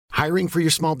Hiring for your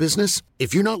small business?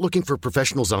 If you're not looking for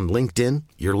professionals on LinkedIn,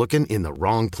 you're looking in the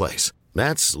wrong place.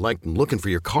 That's like looking for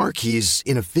your car keys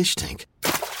in a fish tank.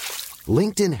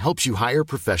 LinkedIn helps you hire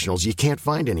professionals you can't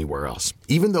find anywhere else,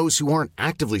 even those who aren't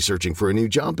actively searching for a new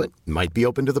job but might be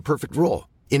open to the perfect role.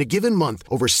 In a given month,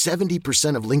 over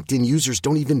 70% of LinkedIn users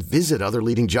don't even visit other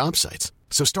leading job sites.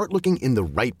 So start looking in the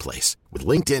right place. With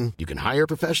LinkedIn, you can hire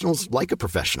professionals like a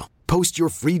professional. Post your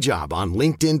free job on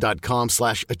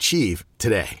linkedin.com/achieve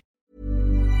today.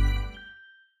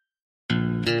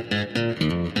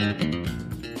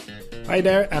 Hi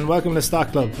there, and welcome to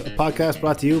Stock Club, a podcast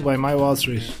brought to you by My Wall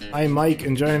Street. I'm Mike,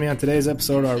 and joining me on today's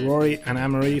episode are Rory and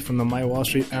Anne-Marie from the My Wall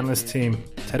Street analyst team.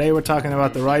 Today we're talking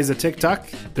about the rise of TikTok,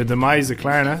 the demise of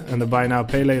Klarna and the buy now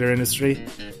pay later industry,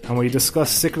 and we discuss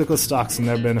cyclical stocks and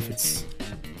their benefits.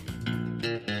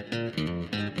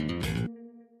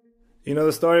 You know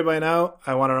the story by now.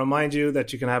 I want to remind you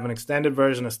that you can have an extended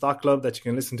version of Stock Club that you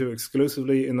can listen to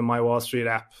exclusively in the My Wall Street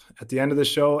app. At the end of the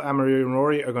show, Anne-Marie and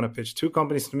Rory are going to pitch two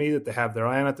companies to me that they have their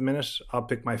eye on at the minute. I'll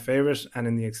pick my favourite, and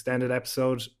in the extended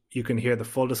episode, you can hear the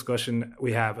full discussion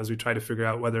we have as we try to figure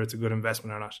out whether it's a good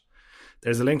investment or not.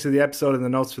 There's a link to the episode in the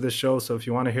notes for this show, so if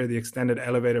you want to hear the extended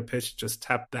elevator pitch, just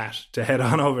tap that to head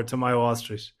on over to My Wall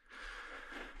Street.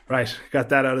 Right, got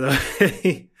that out of the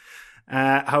way.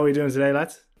 How are we doing today,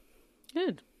 lads?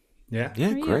 Good. Yeah,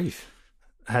 great.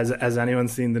 Has anyone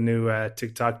seen the new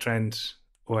TikTok trend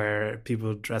where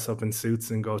people dress up in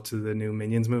suits and go to the new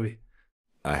Minions movie?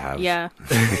 I have. Yeah.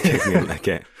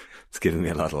 It's giving me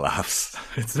a lot of laughs.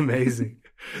 It's amazing.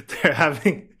 They're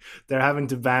having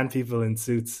to ban people in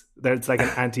suits. It's like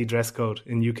an anti-dress code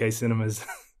in UK cinemas.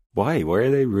 Why? Why are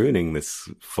they ruining this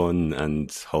fun and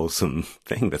wholesome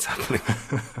thing that's happening?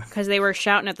 Because they were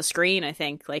shouting at the screen, I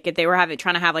think. Like they were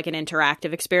trying to have like an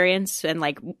interactive experience, and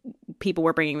like people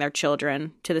were bringing their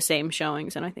children to the same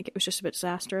showings, and I think it was just a bit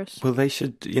disastrous. Well, they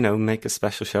should, make a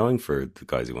special showing for the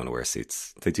guys who want to wear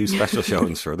suits. They do special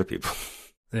showings for other people.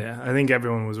 Yeah, I think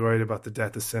everyone was worried about the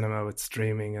death of cinema with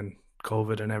streaming and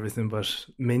COVID and everything, but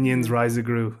Minions Rise of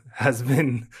Gru has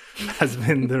been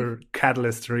the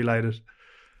catalyst to relight it.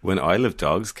 When Isle of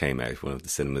Dogs came out, one of the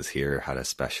cinemas here had a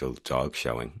special dog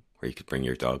showing where you could bring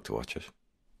your dog to watch it.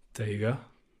 There you go.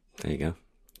 There you go.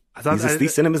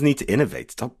 These cinemas need to innovate.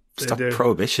 Stop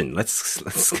prohibition.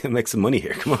 Let's make some money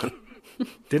here. Come on.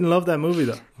 Didn't love that movie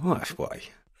though. What? Why?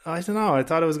 I don't know. I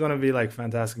thought it was going to be like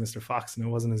Fantastic Mr. Fox, and it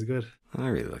wasn't as good. I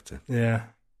really liked it. Yeah.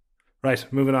 Right.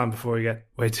 Moving on before we get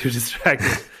way too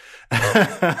distracted.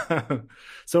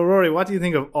 So, Rory, what do you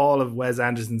think of all of Wes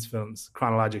Anderson's films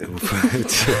chronologically?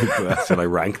 Should I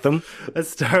rank them?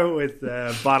 Let's start with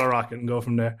Bottle Rocket and go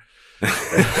from there.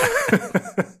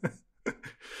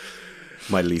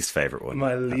 My least favorite one.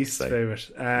 My least favorite.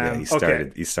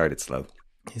 He started slow.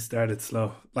 He started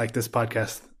slow, like this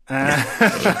podcast.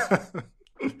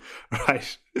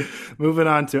 Right. Moving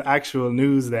on to actual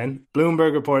news then.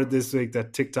 Bloomberg reported this week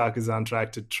that TikTok is on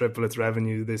track to triple its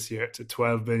revenue this year to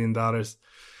 $12 billion.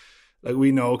 Like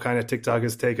we know, kind of TikTok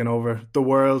has taken over the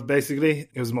world, basically.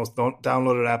 It was the most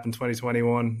downloaded app in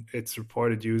 2021. Its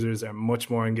reported users are much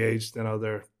more engaged than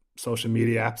other social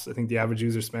media apps. I think the average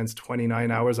user spends 29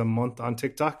 hours a month on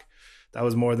TikTok. That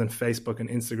was more than Facebook and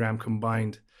Instagram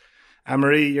combined.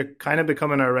 Anne-Marie, you're kind of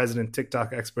becoming our resident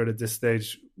TikTok expert at this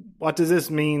stage. What does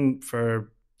this mean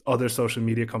for other social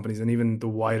media companies and even the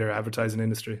wider advertising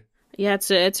industry? Yeah,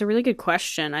 it's a really good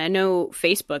question. I know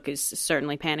Facebook is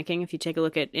certainly panicking. If you take a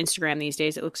look at Instagram these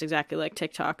days, it looks exactly like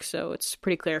TikTok. So it's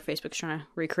pretty clear Facebook's trying to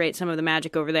recreate some of the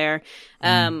magic over there.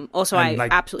 Also, and I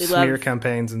absolutely smear love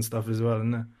campaigns and stuff as well,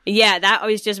 isn't it? Yeah, I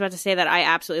was just about to say that I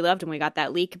absolutely loved when we got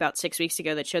that leak about 6 weeks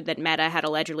ago that showed that Meta had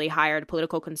allegedly hired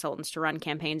political consultants to run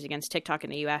campaigns against TikTok in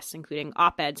the US, including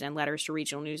op-eds and letters to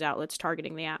regional news outlets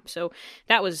targeting the app. So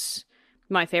that was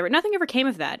my favorite. Nothing ever came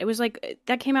of that. It was like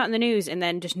that came out in the news and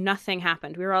then just nothing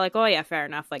happened. We were all like, oh yeah, fair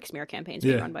enough. Like smear campaigns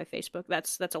being run by Facebook.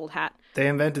 That's old hat. They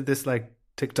invented this like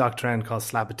TikTok trend called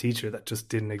slap a teacher that just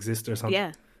didn't exist or something.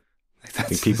 Yeah. Like, I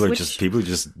think people are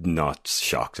just not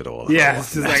shocked at all. Yeah,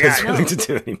 it's just like it's nothing to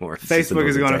do anymore. Facebook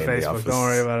is going to Facebook. Don't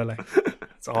worry about it. Like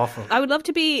it's awful. I would love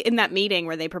to be in that meeting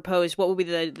where they proposed what would be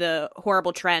the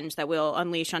horrible trends that we'll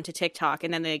unleash onto TikTok,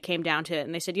 and then they came down to it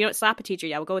and they said, you know what, slap a teacher.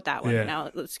 Yeah, we'll go with that one. Yeah.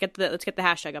 Now let's get the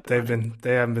hashtag up. They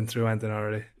haven't been through anything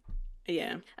already.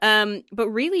 Yeah. But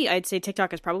really, I'd say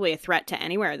TikTok is probably a threat to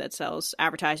anywhere that sells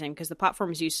advertising because the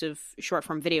platform's use of short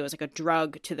form video is like a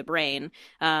drug to the brain.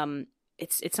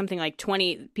 It's something like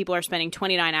 20 people are spending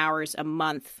 29 hours a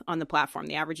month on the platform.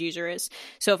 The average user is.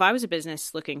 So if I was a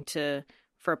business looking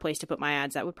for a place to put my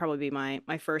ads, that would probably be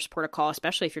my first port of call,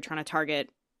 especially if you're trying to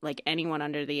target like anyone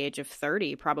under the age of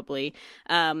 30 probably.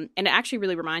 And it actually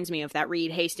really reminds me of that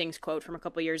Reed Hastings quote from a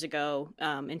couple years ago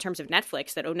in terms of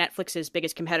Netflix, that, Netflix's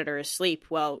biggest competitor is sleep.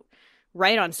 Well,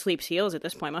 right on sleep's heels at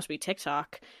this point must be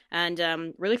TikTok.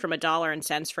 And really from a dollar and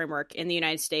cents framework in the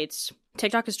United States,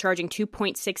 TikTok is charging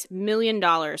 $2.6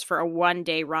 million for a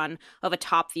one-day run of a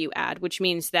top view ad, which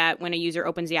means that when a user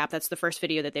opens the app, that's the first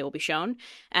video that they will be shown.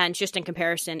 And just in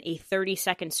comparison, a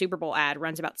 30-second Super Bowl ad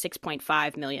runs about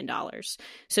 $6.5 million.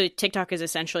 So TikTok is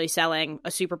essentially selling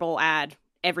a Super Bowl ad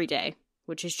every day,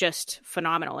 which is just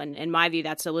phenomenal. And in my view,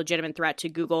 that's a legitimate threat to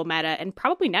Google, Meta, and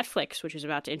probably Netflix, which is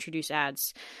about to introduce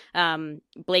ads.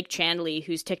 Blake Chandley,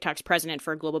 who's TikTok's president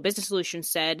for Global Business Solutions,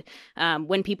 said,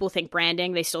 when people think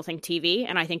branding, they still think TV.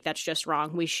 And I think that's just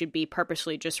wrong. We should be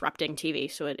purposely disrupting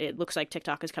TV. So it looks like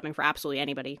TikTok is coming for absolutely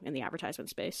anybody in the advertisement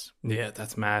space. Yeah,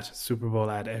 that's mad. Super Bowl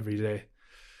ad every day.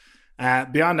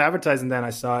 Beyond advertising, then, I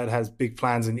saw it has big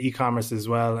plans in e-commerce as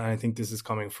well. And I think this is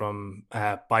coming from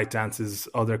ByteDance's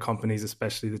other companies,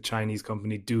 especially the Chinese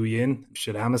company Douyin.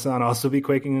 Should Amazon also be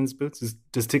quaking in its boots?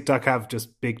 Does TikTok have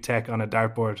just big tech on a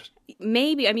dartboard?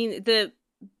 Maybe. I mean, the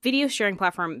video sharing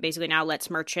platform basically now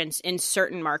lets merchants in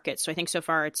certain markets, so I think so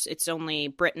far it's only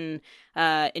Britain,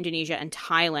 Indonesia, and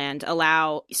Thailand,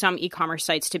 allow some e-commerce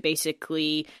sites to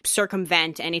basically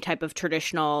circumvent any type of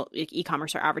traditional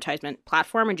e-commerce or advertisement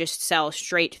platform and just sell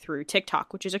straight through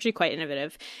TikTok, which is actually quite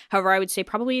innovative. However, I would say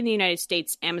probably in the United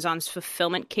States, Amazon's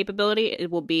fulfillment capability, it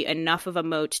will be enough of a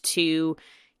moat to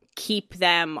keep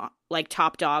them like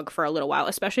top dog for a little while,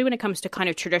 especially when it comes to kind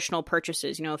of traditional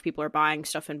purchases, you know, if people are buying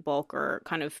stuff in bulk or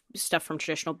kind of stuff from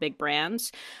traditional big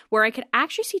brands. Where I could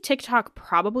actually see TikTok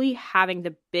probably having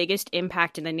the biggest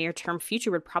impact in the near term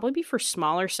future would probably be for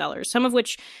smaller sellers, some of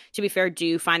which, to be fair,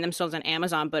 do find themselves on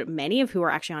Amazon, but many of who are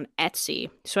actually on Etsy.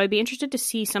 So I'd be interested to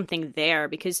see something there,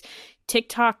 because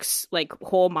TikTok's like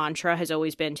whole mantra has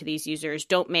always been to these users,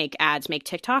 don't make ads, make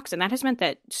TikToks. And that has meant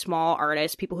that small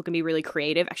artists, people who can be really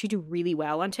creative, actually do really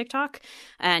well on TikTok.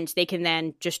 And they can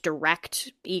then just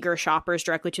direct eager shoppers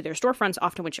directly to their storefronts,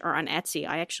 often which are on Etsy.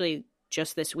 I actually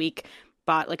just this week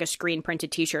bought like a screen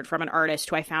printed t-shirt from an artist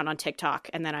who I found on TikTok.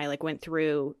 And then I like went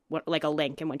through like a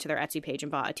link and went to their Etsy page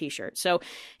and bought a t-shirt. So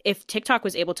if TikTok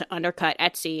was able to undercut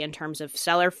Etsy in terms of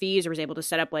seller fees, or was able to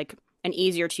set up like an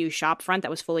easier to use shop front that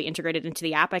was fully integrated into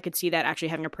the app, I could see that actually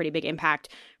having a pretty big impact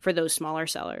for those smaller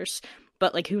sellers.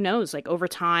 But like, who knows, like over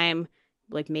time,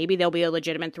 like maybe there'll be a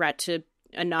legitimate threat to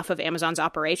enough of Amazon's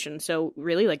operation. So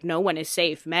really, like, no one is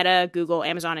safe. Meta, Google,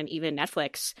 Amazon, and even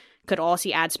Netflix could all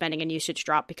see ad spending and usage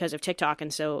drop because of TikTok.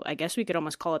 And so I guess we could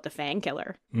almost call it the FANG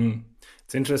killer.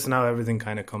 It's interesting how everything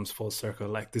kind of comes full circle.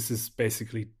 Like, this is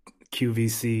basically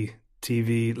QVC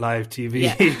TV, live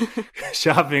TV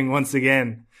shopping once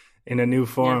again in a new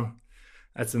form. Yeah.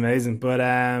 That's amazing. But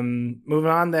moving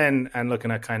on then and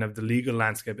looking at kind of the legal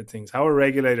landscape of things, how are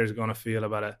regulators going to feel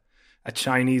about a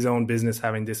Chinese-owned business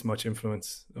having this much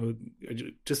influence?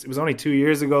 It was only 2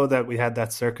 years ago that we had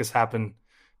that circus happen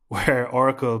where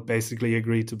Oracle basically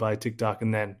agreed to buy TikTok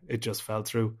and then it just fell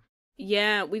through.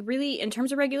 Yeah, we really, in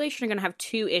terms of regulation, are going to have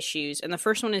two issues. And the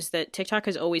first one is that TikTok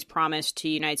has always promised to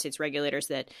United States regulators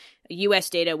that U.S.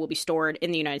 data will be stored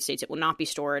in the United States. It will not be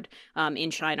stored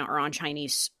in China or on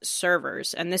Chinese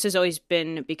servers. And this has always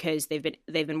been because they've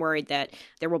been worried that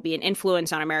there will be an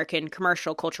influence on American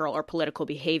commercial, cultural, or political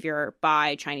behavior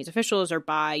by Chinese officials or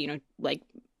by, you know, like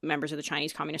members of the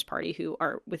Chinese Communist Party who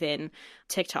are within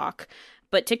TikTok.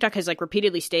 But TikTok has like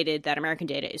repeatedly stated that American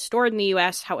data is stored in the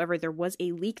U.S. However, there was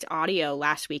a leaked audio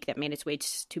last week that made its way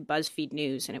to BuzzFeed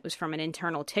News, and it was from an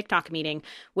internal TikTok meeting,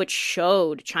 which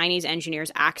showed Chinese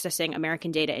engineers accessing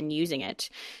American data and using it.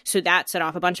 So that set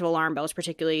off a bunch of alarm bells,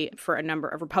 particularly for a number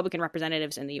of Republican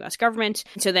representatives in the U.S. government.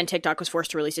 So then TikTok was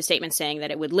forced to release a statement saying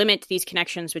that it would limit these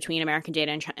connections between American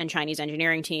data and Chinese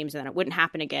engineering teams, and then it wouldn't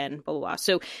happen again, blah, blah, blah.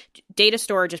 So data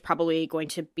storage is probably going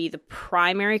to be the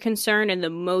primary concern and the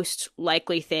most likely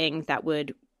thing that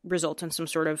would result in some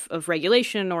sort of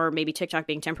regulation, or maybe TikTok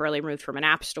being temporarily removed from an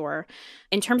app store.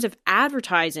 In terms of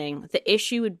advertising, the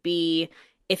issue would be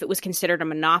if it was considered a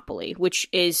monopoly, which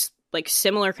is like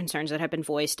similar concerns that have been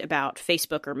voiced about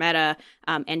Facebook or Meta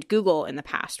and Google in the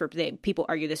past, where people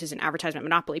argue this is an advertisement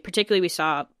monopoly. Particularly, we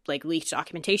saw like leaked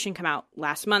documentation come out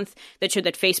last month that showed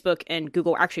that Facebook and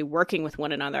Google were actually working with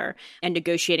one another and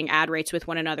negotiating ad rates with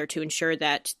one another to ensure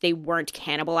that they weren't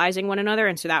cannibalizing one another.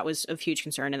 And so that was of huge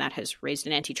concern, and that has raised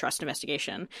an antitrust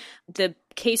investigation. The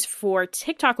case for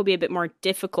TikTok will be a bit more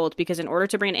difficult because in order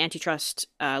to bring an antitrust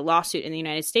lawsuit in the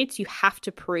United States, you have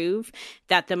to prove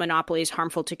that the monopoly is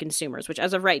harmful to consumers, which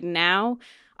as of right now,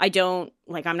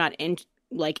 I'm not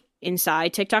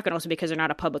inside TikTok, and also because they're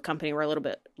not a public company, we're a little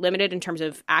bit limited in terms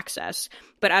of access.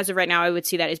 But as of right now, I would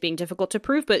see that as being difficult to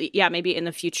prove. But yeah, maybe in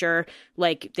the future,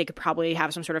 like they could probably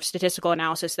have some sort of statistical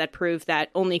analysis that prove that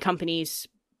only companies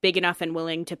big enough and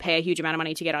willing to pay a huge amount of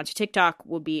money to get onto TikTok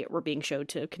were being showed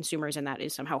to consumers, and that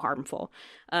is somehow harmful.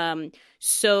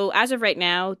 So as of right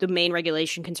now, the main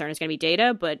regulation concern is going to be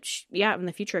data, but yeah, in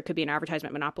the future, it could be an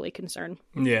advertisement monopoly concern.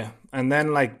 Yeah. And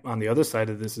then like on the other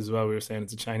side of this as well, we were saying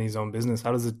it's a Chinese-owned business.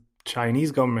 How does the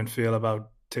Chinese government feel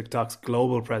about TikTok's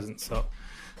global presence? So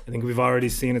I think we've already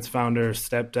seen its founder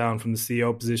step down from the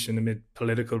CEO position amid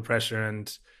political pressure,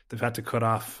 and they've had to cut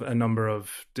off a number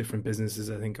of different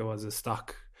businesses. I think it was a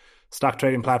stock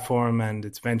trading platform and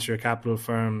its venture capital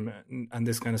firm and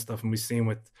this kind of stuff. And we've seen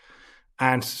with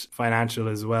Ant Financial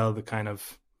as well, the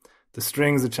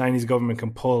strings the Chinese government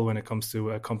can pull when it comes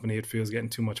to a company it feels getting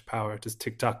too much power. Does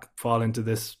TikTok fall into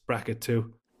this bracket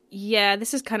too? Yeah,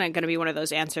 this is kind of going to be one of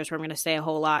those answers where I'm going to say a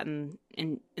whole lot and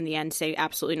in the end say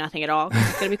absolutely nothing at all.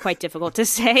 It's going to be quite difficult to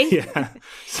say. Yeah.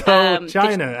 So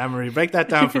China, Anne-Marie, break that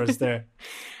down for us there.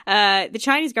 The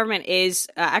Chinese government is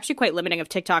actually quite limiting of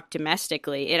TikTok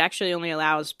domestically. It actually only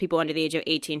allows people under the age of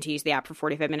 18 to use the app for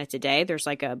 45 minutes a day. There's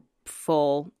like a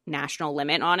full national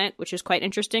limit on it, which is quite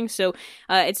interesting. So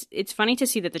it's funny to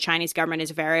see that the Chinese government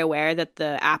is very aware that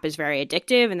the app is very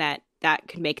addictive and that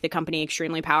could make the company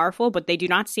extremely powerful, but they do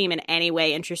not seem in any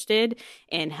way interested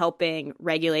in helping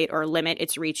regulate or limit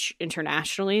its reach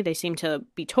internationally. They seem to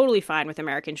be totally fine with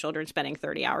American children spending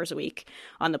 30 hours a week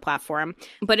on the platform.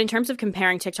 But in terms of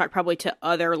comparing TikTok probably to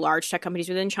other large tech companies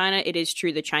within China, it is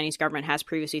true the Chinese government has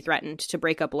previously threatened to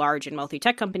break up large and wealthy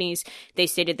tech companies. They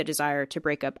stated the desire to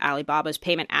break up Alibaba's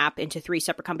payment app into 3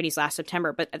 separate companies last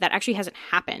September, but that actually hasn't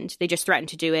happened. They just threatened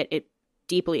to do it. It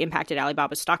deeply impacted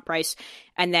Alibaba's stock price.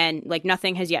 And then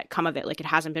nothing has yet come of it. It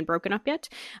hasn't been broken up yet.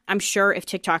 I'm sure if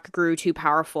TikTok grew too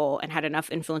powerful and had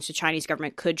enough influence, the Chinese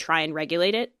government could try and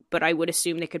regulate it. But I would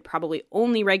assume they could probably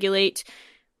only regulate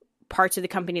parts of the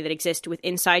company that exist with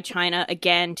inside China.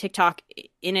 Again, TikTok,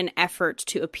 in an effort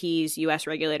to appease US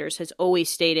regulators, has always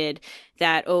stated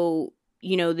that,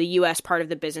 the U.S. part of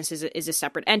the business is a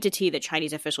separate entity, that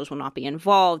Chinese officials will not be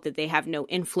involved, that they have no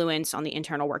influence on the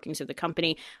internal workings of the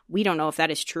company. We don't know if that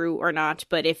is true or not,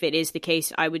 but if it is the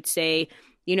case, I would say,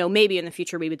 maybe in the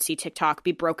future we would see TikTok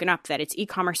be broken up, that its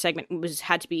e-commerce segment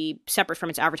had to be separate from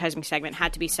its advertising segment,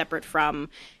 had to be separate from,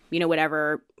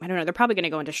 whatever. I don't know. They're probably going to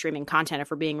go into streaming content if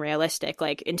we're being realistic.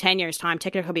 In 10 years' time,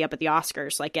 TikTok will be up at the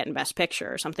Oscars, getting Best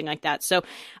Picture or something like that. So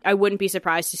I wouldn't be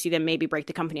surprised to see them maybe break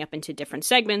the company up into different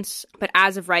segments. But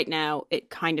as of right now, it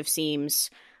kind of seems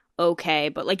okay.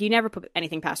 But you never put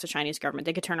anything past the Chinese government.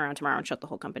 They could turn around tomorrow and shut the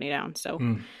whole company down. So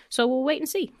we'll wait and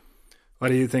see. What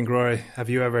do you think, Rory? Have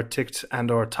you ever ticked and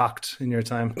or talked in your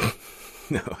time?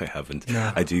 No, I haven't.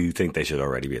 No. I do think they should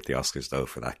already be at the Oscars, though,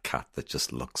 for that cat that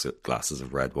just looks at glasses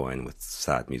of red wine with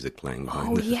sad music playing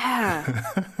behind it. Oh, yeah.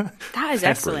 That is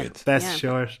excellent. Best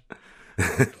short.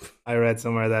 I read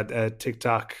somewhere that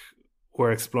TikTok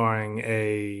were exploring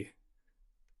a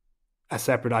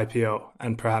separate IPO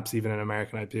and perhaps even an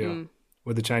American IPO.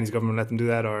 Would the Chinese government let them do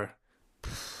that, or?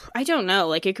 I don't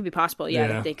know. It could be possible,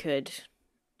 that they could.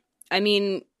 I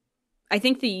mean, I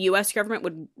think the U.S. government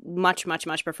would much, much,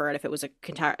 much prefer it if it was an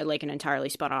entirely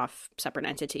spun off separate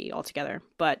entity altogether.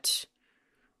 But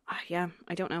I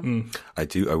don't know. I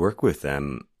do. I work with I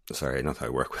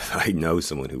know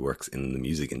someone who works in the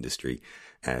music industry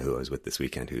who I was with this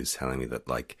weekend, who's telling me that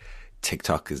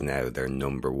TikTok is now their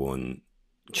number one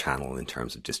channel in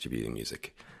terms of distributing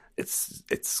music.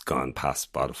 It's gone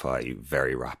past Spotify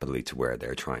very rapidly to where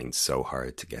they're trying so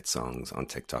hard to get songs on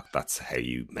TikTok. That's how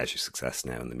you measure success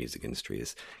now in the music industry,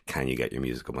 is can you get your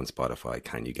music up on Spotify?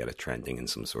 Can you get it trending in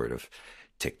some sort of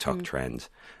TikTok trend?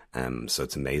 So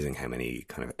it's amazing how many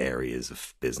kind of areas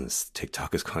of business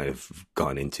TikTok has kind of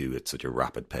gone into at such a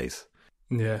rapid pace.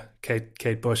 Yeah,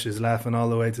 Kate Bush is laughing all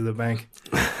the way to the bank.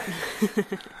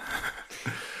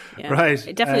 Yeah. Right.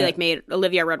 It definitely made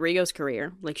Olivia Rodrigo's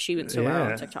career. She went so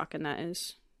well on TikTok, and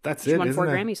she won 4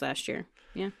 Grammys last year.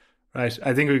 Yeah. Right.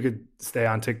 I think we could stay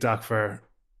on TikTok for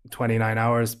 29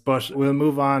 hours, but we'll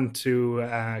move on to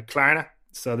Klarna.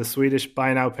 So the Swedish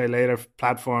buy now, pay later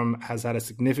platform has had a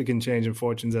significant change in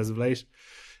fortunes as of late.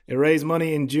 It raised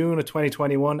money in June of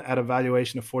 2021 at a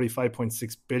valuation of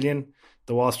 45.6 billion.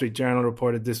 The Wall Street Journal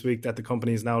reported this week that the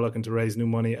company is now looking to raise new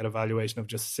money at a valuation of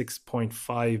just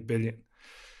 6.5 billion.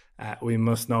 We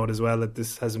must note as well that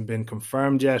this hasn't been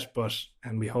confirmed yet,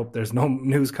 and we hope there's no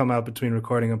news come out between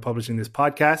recording and publishing this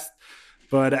podcast.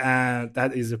 But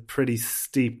that is a pretty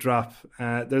steep drop.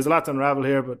 There's a lot to unravel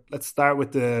here, but let's start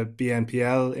with the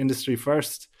BNPL industry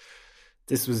first.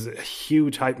 This was a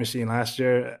huge hype machine last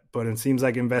year, but it seems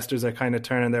like investors are kind of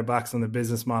turning their backs on the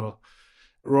business model.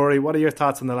 Rory, what are your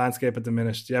thoughts on the landscape at the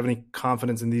minute? Do you have any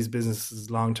confidence in these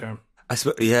businesses long term? I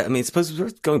suppose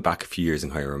we're going back a few years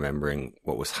and kind of remembering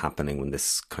what was happening when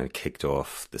this kind of kicked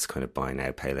off, this kind of buy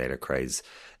now, pay later craze.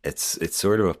 It's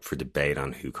sort of up for debate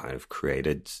on who kind of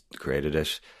created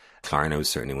it. Klarna was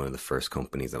certainly one of the first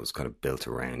companies that was kind of built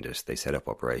around it. They set up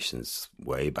operations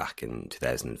way back in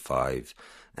 2005.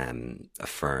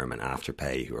 Affirm and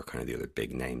Afterpay, who are kind of the other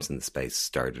big names in the space,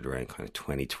 started around kind of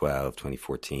 2012,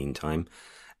 2014 time.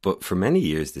 But for many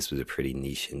years, this was a pretty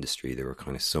niche industry. There were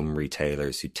kind of some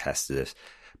retailers who tested it,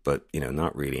 but, you know,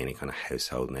 not really any kind of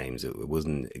household names. It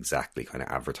wasn't exactly kind of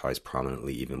advertised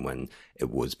prominently, even when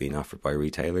it was being offered by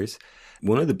retailers.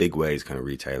 One of the big ways kind of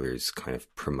retailers kind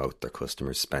of promote their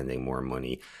customers spending more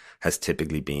money has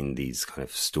typically been these kind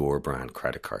of store brand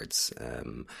credit cards.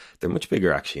 They're much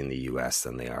bigger actually in the US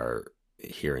than they are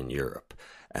here in Europe.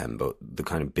 But the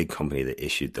kind of big company that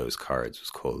issued those cards was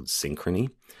called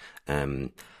Synchrony.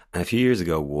 And a few years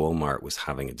ago, Walmart was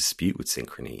having a dispute with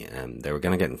Synchrony. They were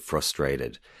kind of getting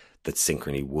frustrated that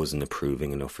Synchrony wasn't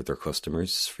approving enough for their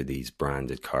customers for these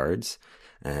branded cards.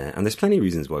 And there's plenty of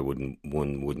reasons why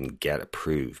one wouldn't get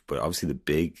approved. But obviously the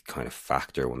big kind of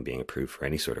factor when being approved for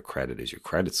any sort of credit is your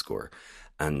credit score.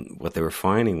 And what they were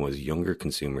finding was younger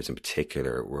consumers in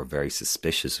particular were very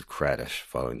suspicious of credit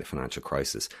following the financial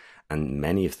crisis. And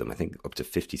many of them, I think up to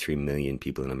 53 million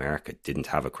people in America, didn't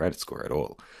have a credit score at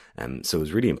all. So it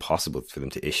was really impossible for them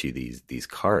to issue these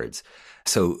cards.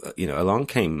 So, you know, along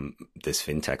came this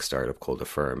fintech startup called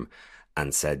Affirm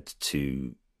and said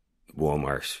to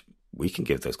Walmart, we can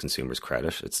give those consumers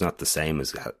credit. It's not the same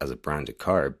as a branded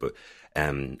card, but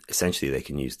essentially they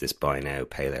can use this buy now,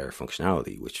 pay later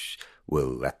functionality, which will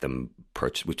let them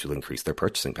purchase, which will increase their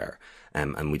purchasing power.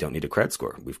 And we don't need a credit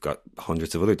score. We've got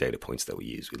hundreds of other data points that we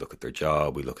use. We look at their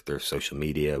job, we look at their social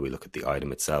media, we look at the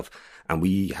item itself, and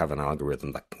we have an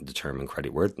algorithm that can determine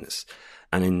creditworthiness.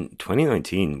 And in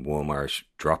 2019, Walmart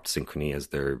dropped Synchrony as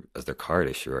their card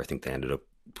issuer. I think they ended up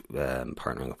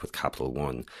partnering up with Capital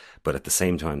One, but at the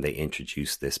same time they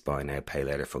introduced this buy now pay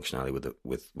later functionality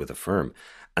with Affirm,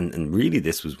 and really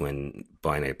this was when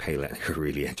buy now pay later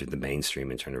really entered the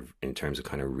mainstream in terms of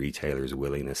kind of retailers'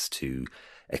 willingness to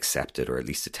accept it or at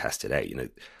least to test it out. You know,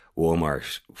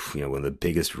 Walmart, you know, one of the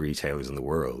biggest retailers in the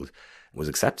world, was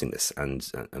accepting this, and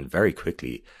very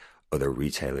quickly other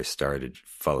retailers started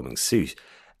following suit.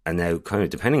 And now, kind of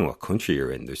depending on what country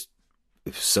you're in, there's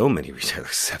so many retailers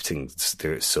accepting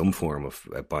some form of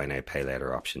a buy now pay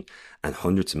later option, and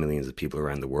hundreds of millions of people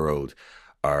around the world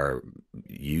are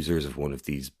users of one of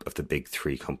the big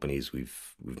three companies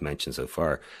we've mentioned so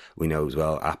far. We know as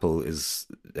well Apple is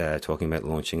talking about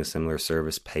launching a similar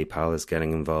service. PayPal is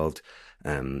getting involved.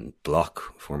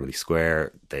 Block, formerly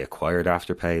Square, they acquired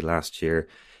Afterpay last year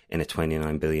in a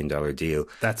 $29 billion deal.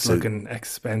 That's looking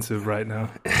expensive right now.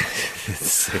 It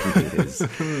certainly is.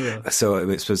 Yeah. So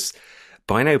I suppose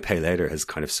buy now, pay later has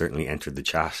kind of certainly entered the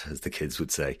chat, as the kids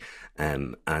would say.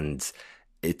 And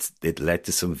it led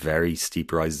to some very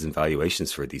steep rises in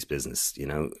valuations for these businesses. You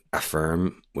know,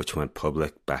 Affirm, which went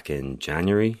public back in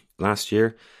January last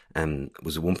year,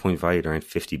 was at one point valued around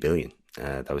 $50 billion.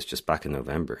 That was just back in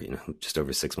November, you know, just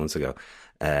over 6 months ago.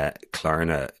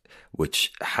 Klarna,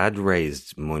 which had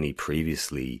raised money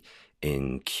previously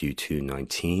in Q2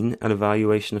 19 at a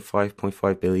valuation of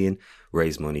 5.5 billion,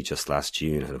 raised money just last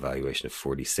June at a valuation of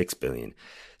 46 billion.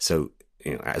 So,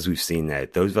 you know, as we've seen now,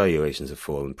 those valuations have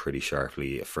fallen pretty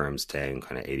sharply. Affirm's down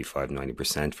kind of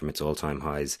 85-90% from its all-time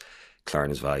highs.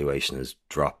 Klarna's valuation has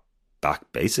dropped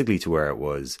back basically to where it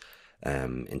was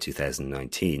in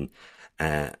 2019.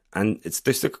 And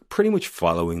they're pretty much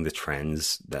following the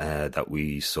trends that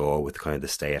we saw with kind of the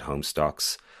stay-at-home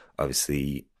stocks.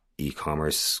 Obviously,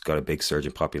 e-commerce got a big surge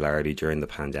in popularity during the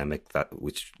pandemic,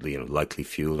 which, you know, likely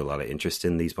fueled a lot of interest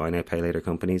in these buy now pay later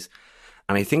companies.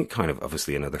 And I think kind of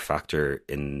obviously another factor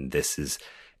in this is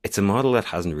it's a model that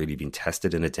hasn't really been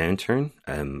tested in a downturn,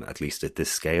 at least at this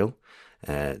scale.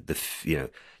 The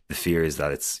fear is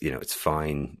that it's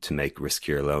fine to make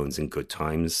riskier loans in good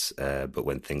times, but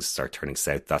when things start turning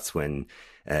south, that's when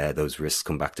those risks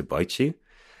come back to bite you.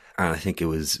 And I think it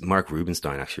was Mark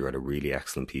Rubenstein actually wrote a really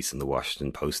excellent piece in the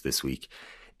Washington Post this week,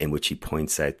 in which he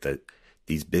points out that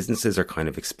these businesses are kind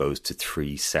of exposed to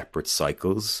three separate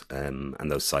cycles, and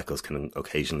those cycles can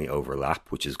occasionally overlap,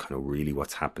 which is kind of really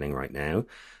what's happening right now.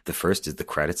 The first is the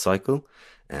credit cycle.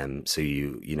 So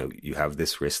you have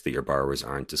this risk that your borrowers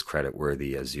aren't as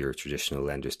creditworthy as your traditional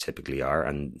lenders typically are,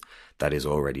 and that is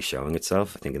already showing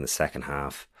itself. I think in the second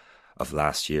half of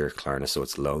last year, Klarna saw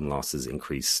its loan losses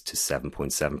increase to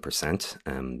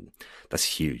 7.7%. That's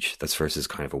huge. That's versus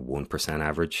kind of a 1%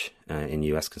 average in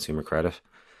US consumer credit.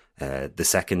 The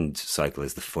second cycle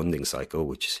is the funding cycle,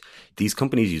 which these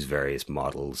companies use various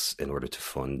models in order to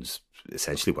fund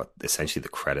essentially the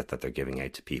credit that they're giving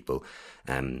out to people.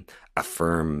 A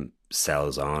firm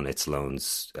sells on its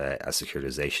loans as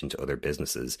securitization to other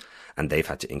businesses, and they've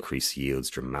had to increase yields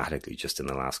dramatically just in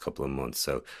the last couple of months.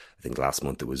 So I think last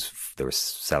month they were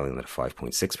selling at a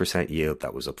 5.6% yield.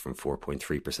 That was up from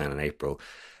 4.3% in April.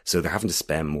 So they're having to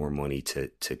spend more money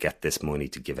to get this money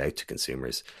to give out to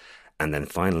consumers. And then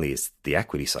finally, it's the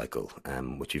equity cycle,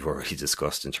 which we've already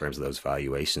discussed in terms of those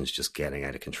valuations just getting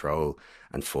out of control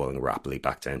and falling rapidly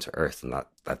back down to earth. And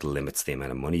that limits the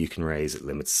amount of money you can raise. It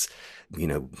limits,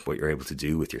 what you're able to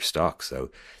do with your stock. So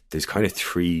there's kind of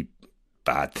three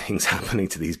bad things happening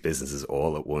to these businesses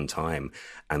all at one time.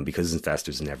 And because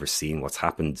investors have never seen what's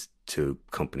happened to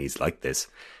companies like this,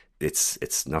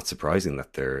 it's not surprising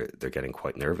that they're getting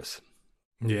quite nervous.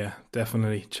 Yeah,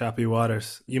 definitely choppy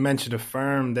waters. You mentioned a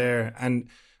firm there, and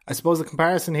I suppose the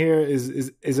comparison here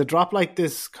is a drop like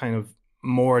this kind of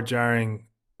more jarring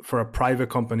for a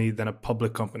private company than a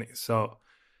public company. So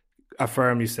a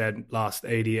firm, you said, lost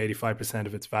 80-85%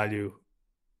 of its value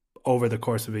over the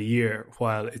course of a year,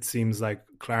 while it seems like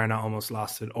Klarna almost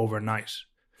lost it overnight.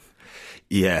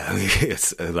 Yeah,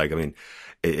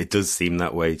 it does seem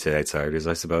that way to outsiders,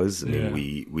 I suppose. I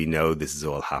mean, we know this is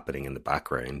all happening in the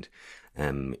background.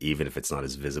 Even if it's not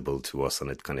as visible to us on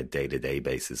a kind of day-to-day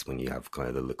basis when you have kind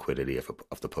of the liquidity of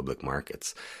the public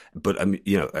markets. But I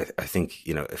think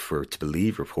if we're to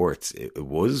believe reports, it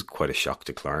was quite a shock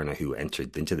to Klarna, who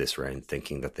entered into this round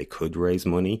thinking that they could raise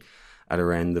money at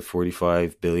around the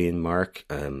 45 billion mark.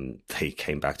 They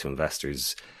came back to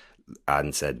investors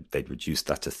and said they'd reduced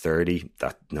that to 30,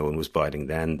 that no one was biting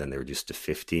then they reduced to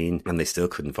 15, and they still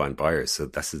couldn't find buyers. So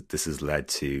this has led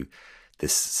to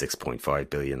this 6.5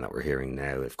 billion that we're hearing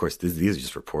now. Of course, these are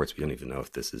just reports. We don't even know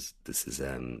if this is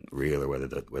real or whether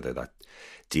that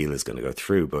deal is going to go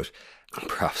through. But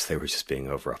perhaps they were just being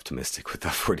over optimistic with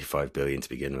that 45 billion to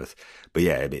begin with. But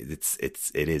yeah, I mean,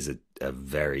 it is a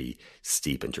very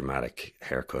steep and dramatic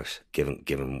haircut given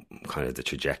kind of the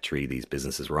trajectory these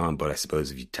businesses were on. But I suppose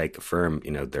if you take a firm,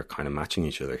 they're kind of matching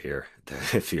each other here.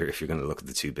 If you're going to look at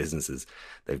the two businesses,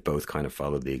 they've both kind of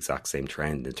followed the exact same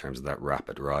trend in terms of that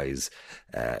rapid rise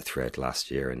throughout last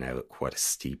year, and now quite a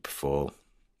steep fall.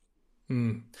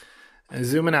 And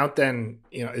zooming out, then,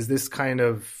 is this kind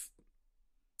of,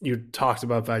 you talked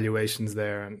about valuations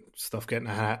there and stuff getting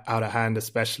out of hand,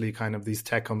 especially kind of these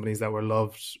tech companies that were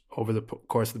loved over the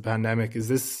course of the pandemic. Is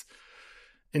this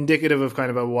indicative of kind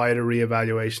of a wider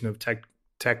reevaluation of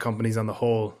tech companies on the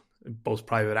whole, both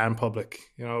private and public?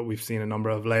 We've seen a number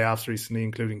of layoffs recently,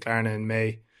 including Klarna in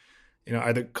May.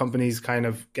 Are the companies kind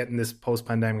of getting this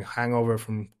post-pandemic hangover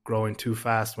from growing too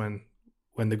fast when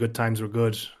the good times were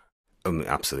good?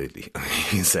 Absolutely.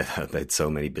 You said that about so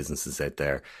many businesses out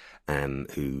there.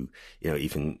 Who,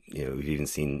 we've even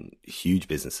seen huge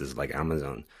businesses like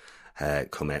Amazon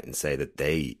come out and say that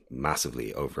they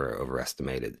massively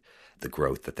overestimated the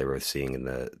growth that they were seeing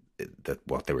that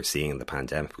what they were seeing in the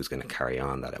pandemic was going to carry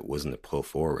on, that it wasn't a pull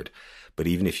forward. But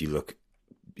even if you look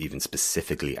even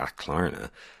specifically at Klarna,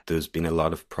 there's been a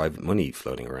lot of private money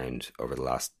floating around over the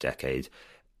last decade.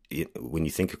 When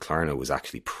you think of Klarna was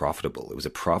actually profitable, it was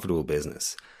a profitable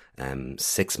business.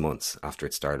 6 months after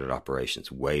it started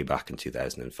operations way back in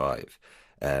 2005.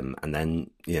 And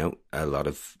then, a lot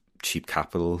of cheap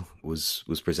capital was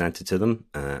presented to them,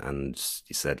 and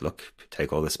he said, look,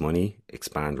 take all this money,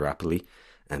 expand rapidly.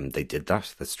 And they did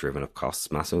that. That's driven up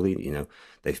costs massively.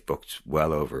 They've booked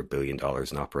well over $1 billion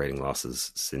in operating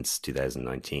losses since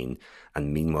 2019.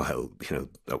 And meanwhile,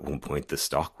 at one point the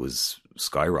stock was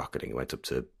skyrocketing. It went up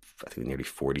to, I think, nearly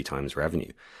 40 times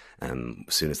revenue.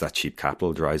 As soon as that cheap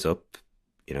capital dries up,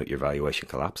 your valuation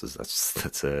collapses.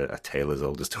 That's a tale as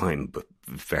old as time, but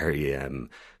very,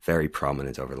 very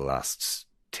prominent over the last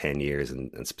 10 years,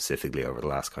 and specifically over the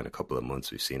last kind of couple of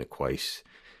months, we've seen it quite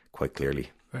clearly.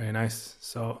 Very nice.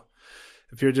 So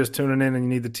if you're just tuning in and you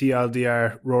need the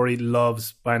TLDR, Rory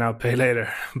loves buy now, pay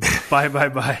later.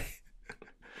 Bye.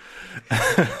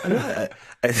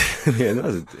 I'm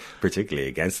not particularly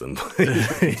against them, but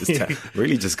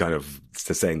really just kind of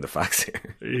saying the facts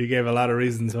here. You gave a lot of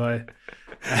reasons why.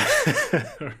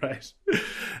 Right.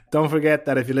 Don't forget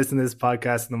that if you listen to this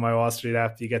podcast in the My Wall Street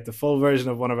app, you get the full version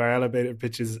of one of our elevator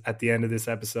pitches at the end of this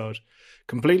episode.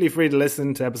 Completely free to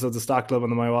listen to episodes of Stock Club on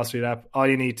the My Wall Street app. All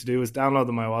you need to do is download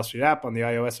the My Wall Street app on the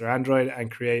iOS or Android and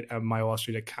create a My Wall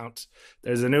Street account.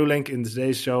 There's a new link in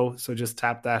today's show, so just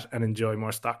tap that and enjoy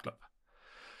more Stock Club.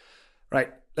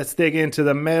 Right. Let's dig into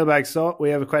the mailbag. So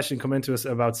we have a question come into us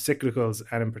about cyclicals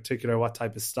and in particular what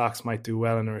type of stocks might do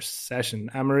well in a recession.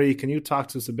 Anne-Marie, can you talk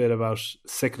to us a bit about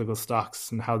cyclical stocks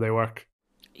and how they work?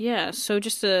 Yeah, so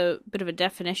just a bit of a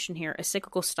definition here. A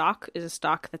cyclical stock is a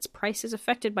stock that's price is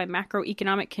affected by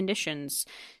macroeconomic conditions.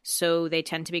 So they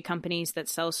tend to be companies that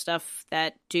sell stuff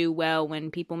that do well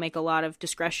when people make a lot of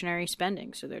discretionary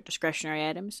spending. So they're discretionary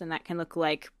items, and that can look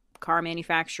like car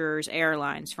manufacturers,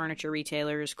 airlines, furniture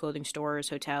retailers, clothing stores,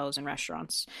 hotels, and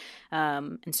restaurants.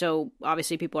 And so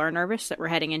obviously people are nervous that we're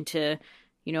heading into,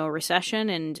 a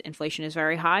recession, and inflation is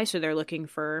very high. So they're looking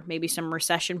for maybe some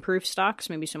recession-proof stocks,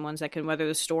 maybe some ones that can weather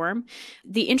the storm.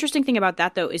 The interesting thing about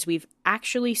that, though, is we've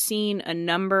actually seen a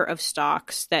number of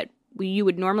stocks that you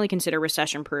would normally consider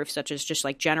recession-proof, such as just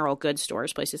like general goods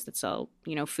stores, places that sell,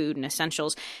 food and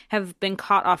essentials, have been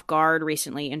caught off guard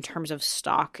recently in terms of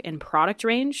stock and product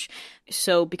range.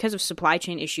 So because of supply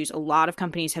chain issues, a lot of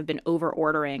companies have been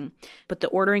over-ordering, but the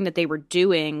ordering that they were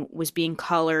doing was being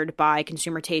colored by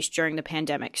consumer taste during the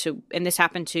pandemic. So, and this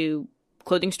happened to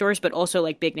clothing stores, but also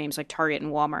like big names like Target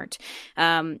and Walmart.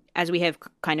 As we have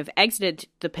kind of exited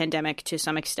the pandemic to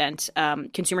some extent,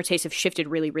 consumer tastes have shifted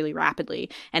really, really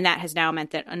rapidly. And that has now meant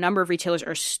that a number of retailers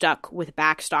are stuck with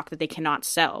back stock that they cannot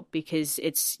sell because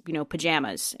it's,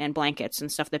 pajamas and blankets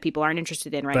and stuff that people aren't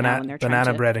interested in right now when they're trying to...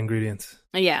 Banana bread ingredients.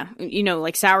 Yeah,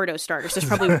 like sourdough starters. There's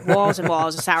probably walls and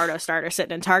walls of sourdough starters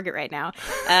sitting in Target right now.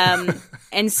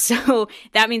 And so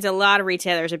that means a lot of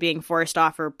retailers are being forced to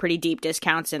offer pretty deep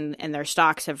discounts, and their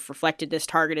stocks have reflected this.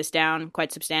 Target is down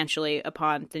quite substantially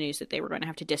upon the news that they were going to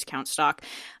have to discount stock.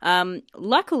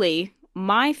 Luckily,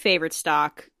 my favorite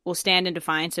stock will stand in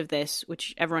defiance of this,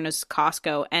 which everyone knows is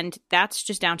Costco, and that's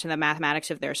just down to the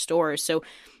mathematics of their stores. So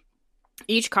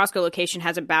each Costco location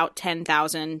has about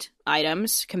 10,000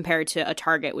 items compared to a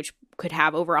Target, which could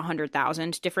have over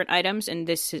 100,000 different items. And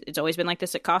it's always been like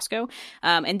this at Costco.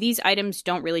 And these items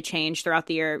don't really change throughout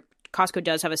the year. Costco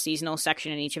does have a seasonal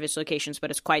section in each of its locations, but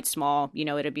it's quite small.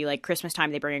 It'd be like Christmas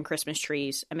time, they bring in Christmas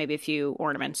trees and maybe a few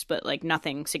ornaments, but like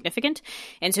nothing significant.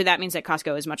 And so that means that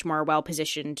Costco is much more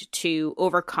well-positioned to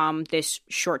overcome this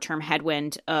short-term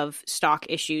headwind of stock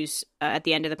issues at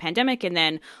the end of the pandemic. And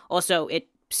then also it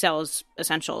sells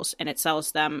essentials and it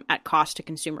sells them at cost to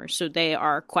consumers. So they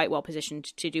are quite well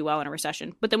positioned to do well in a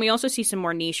recession. But then we also see some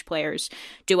more niche players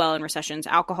do well in recessions.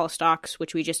 Alcohol stocks,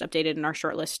 which we just updated in our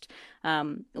shortlist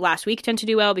last week, tend to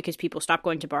do well because people stop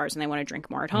going to bars and they want to drink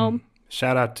more at home.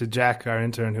 Shout out to Jack, our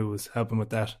intern, who was helping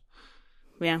with that.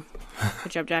 Yeah.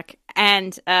 Good job, Jack.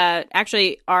 And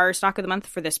actually, our stock of the month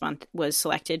for this month was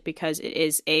selected because it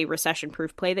is a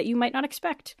recession-proof play that you might not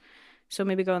expect. So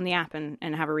maybe go in the app and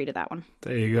have a read of that one.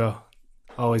 There you go.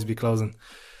 Always be closing.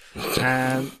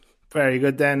 Very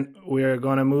good. Then we're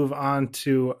going to move on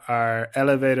to our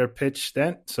elevator pitch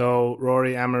then. So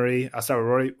Rory, Anne-Marie, I'll start with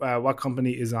Rory. What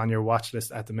company is on your watch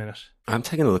list at the minute? I'm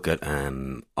taking a look at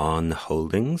On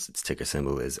Holdings. Its ticker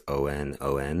symbol is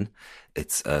ONON.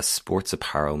 It's a sports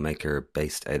apparel maker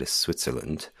based out of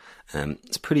Switzerland.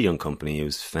 It's a pretty young company. It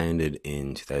was founded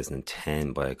in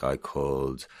 2010 by a guy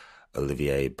called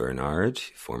Olivier Bernard,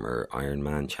 former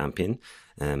Ironman champion.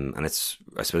 And it's,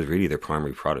 I suppose, really their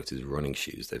primary product is running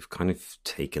shoes. They've kind of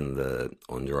taken the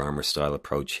Under Armour style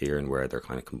approach here, and where they're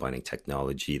kind of combining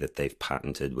technology that they've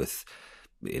patented with,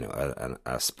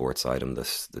 a sports item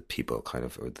that people kind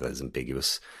of, or that is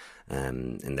ambiguous.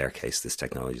 In their case, this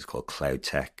technology is called Cloud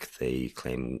Tech. They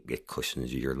claim it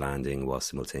cushions your landing while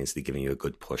simultaneously giving you a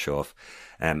good push off.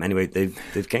 Anyway,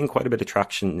 they've gained quite a bit of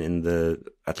traction in the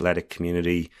athletic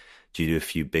community due to a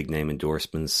few big name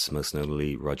endorsements, most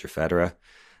notably Roger Federer.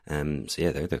 So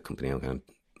yeah, they're the company I'm kind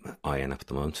of eyeing up at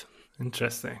the moment.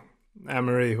 Interesting.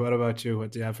 Anne-Marie, what about you?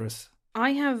 What do you have for us? I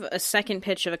have a second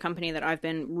pitch of a company that I've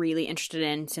been really interested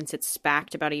in since it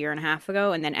SPAC'd about a year and a half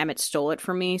ago, and then Emmett stole it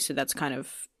from me, so that's kind of,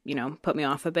 put me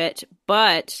off a bit.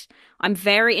 But I'm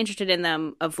very interested in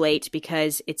them of late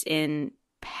because it's in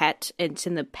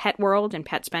the pet world, and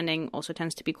pet spending also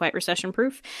tends to be quite recession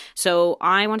proof. So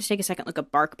I want to take a second look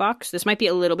at BarkBox. This might be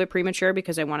a little bit premature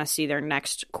because I want to see their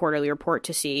next quarterly report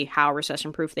to see how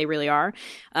recession proof they really are.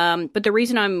 But the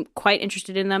reason I'm quite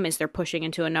interested in them is they're pushing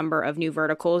into a number of new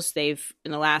verticals. They've,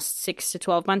 in the last 6 to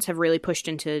 12 months, have really pushed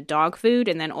into dog food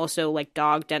and then also like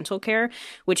dog dental care,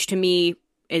 which to me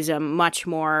is a much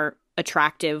more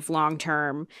attractive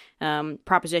long-term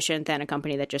proposition than a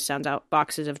company that just sends out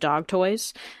boxes of dog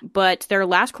toys. But their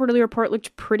last quarterly report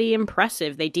looked pretty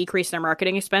impressive. They decreased their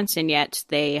marketing expense, and yet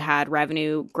they had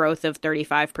revenue growth of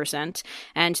 35%,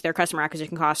 and their customer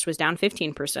acquisition cost was down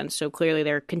 15%. So clearly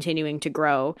they're continuing to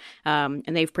grow, and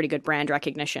they have pretty good brand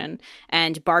recognition.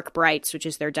 And Bark Brights, which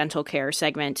is their dental care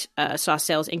segment, saw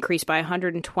sales increase by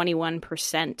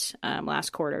 121% last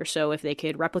quarter. So if they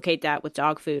could replicate that with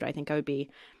dog food, I think I would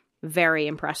be very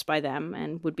impressed by them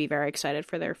and would be very excited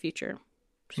for their future.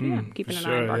 So yeah, keeping an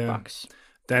eye on BarkBox.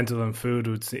 Dental and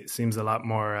food seems a lot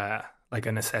more like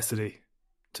a necessity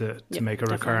to make a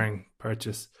recurring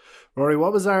purchase. Rory,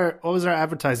 what was our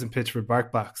advertising pitch for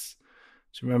BarkBox?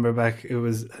 Do you remember back? It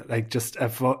was like just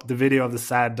the video of the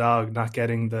sad dog not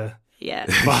getting the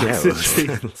box.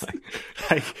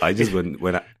 I just wouldn't.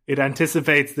 It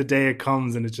anticipates the day it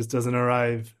comes and it just doesn't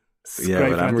arrive. Yeah,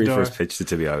 when Emery first pitched it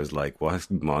to me, I was like, what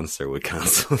monster would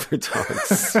cancel their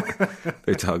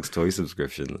dog's toy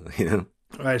subscription, you know?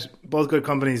 Right, both good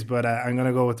companies, but I'm going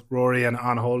to go with Rory and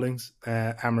On Holdings.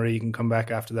 Emery, you can come back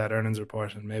after that earnings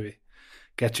report and maybe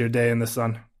get your day in the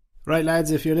sun. Right, lads,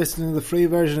 if you're listening to the free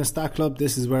version of Stock Club,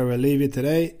 this is where we'll leave you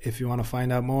today. If you want to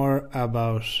find out more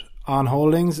about On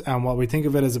Holdings and what we think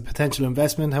of it as a potential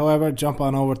investment, however, jump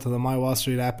on over to the My Wall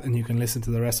Street app and you can listen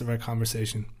to the rest of our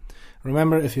conversation.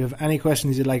 Remember, if you have any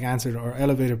questions you'd like answered or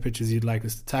elevator pitches you'd like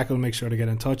us to tackle, make sure to get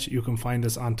in touch. You can find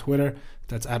us on Twitter,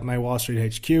 that's at My Wall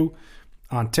Street HQ,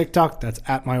 on TikTok, that's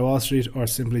at My Wall Street, or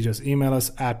simply just email us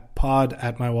at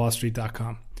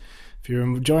pod@mywallstreet.com. If you're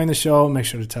enjoying the show, make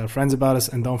sure to tell friends about us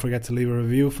and don't forget to leave a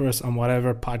review for us on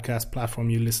whatever podcast platform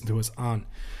you listen to us on.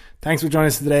 Thanks for joining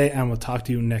us today, and we'll talk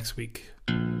to you next week.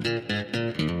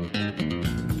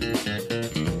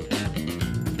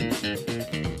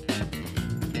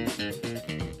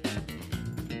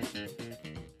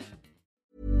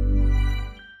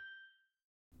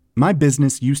 My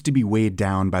business used to be weighed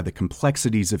down by the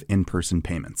complexities of in-person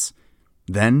payments.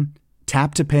 Then,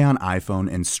 Tap to Pay on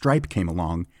iPhone and Stripe came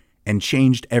along and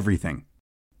changed everything.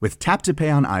 With Tap to Pay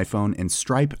on iPhone and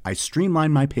Stripe, I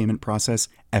streamlined my payment process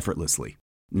effortlessly.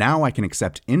 Now I can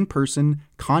accept in-person,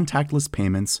 contactless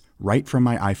payments right from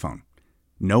my iPhone.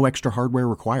 No extra hardware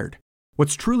required.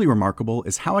 What's truly remarkable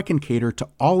is how I can cater to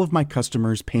all of my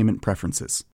customers' payment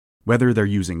preferences. Whether they're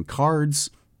using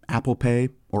cards, Apple Pay,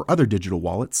 or other digital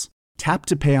wallets, Tap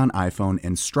to Pay on iPhone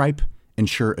and Stripe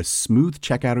ensure a smooth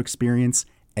checkout experience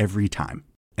every time.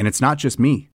 And it's not just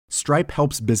me. Stripe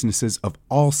helps businesses of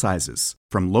all sizes,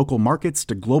 from local markets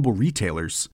to global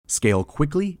retailers, scale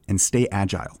quickly and stay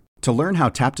agile. To learn how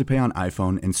Tap to Pay on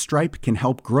iPhone and Stripe can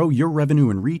help grow your revenue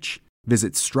and reach,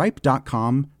 visit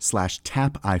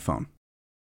stripe.com/tapiphone.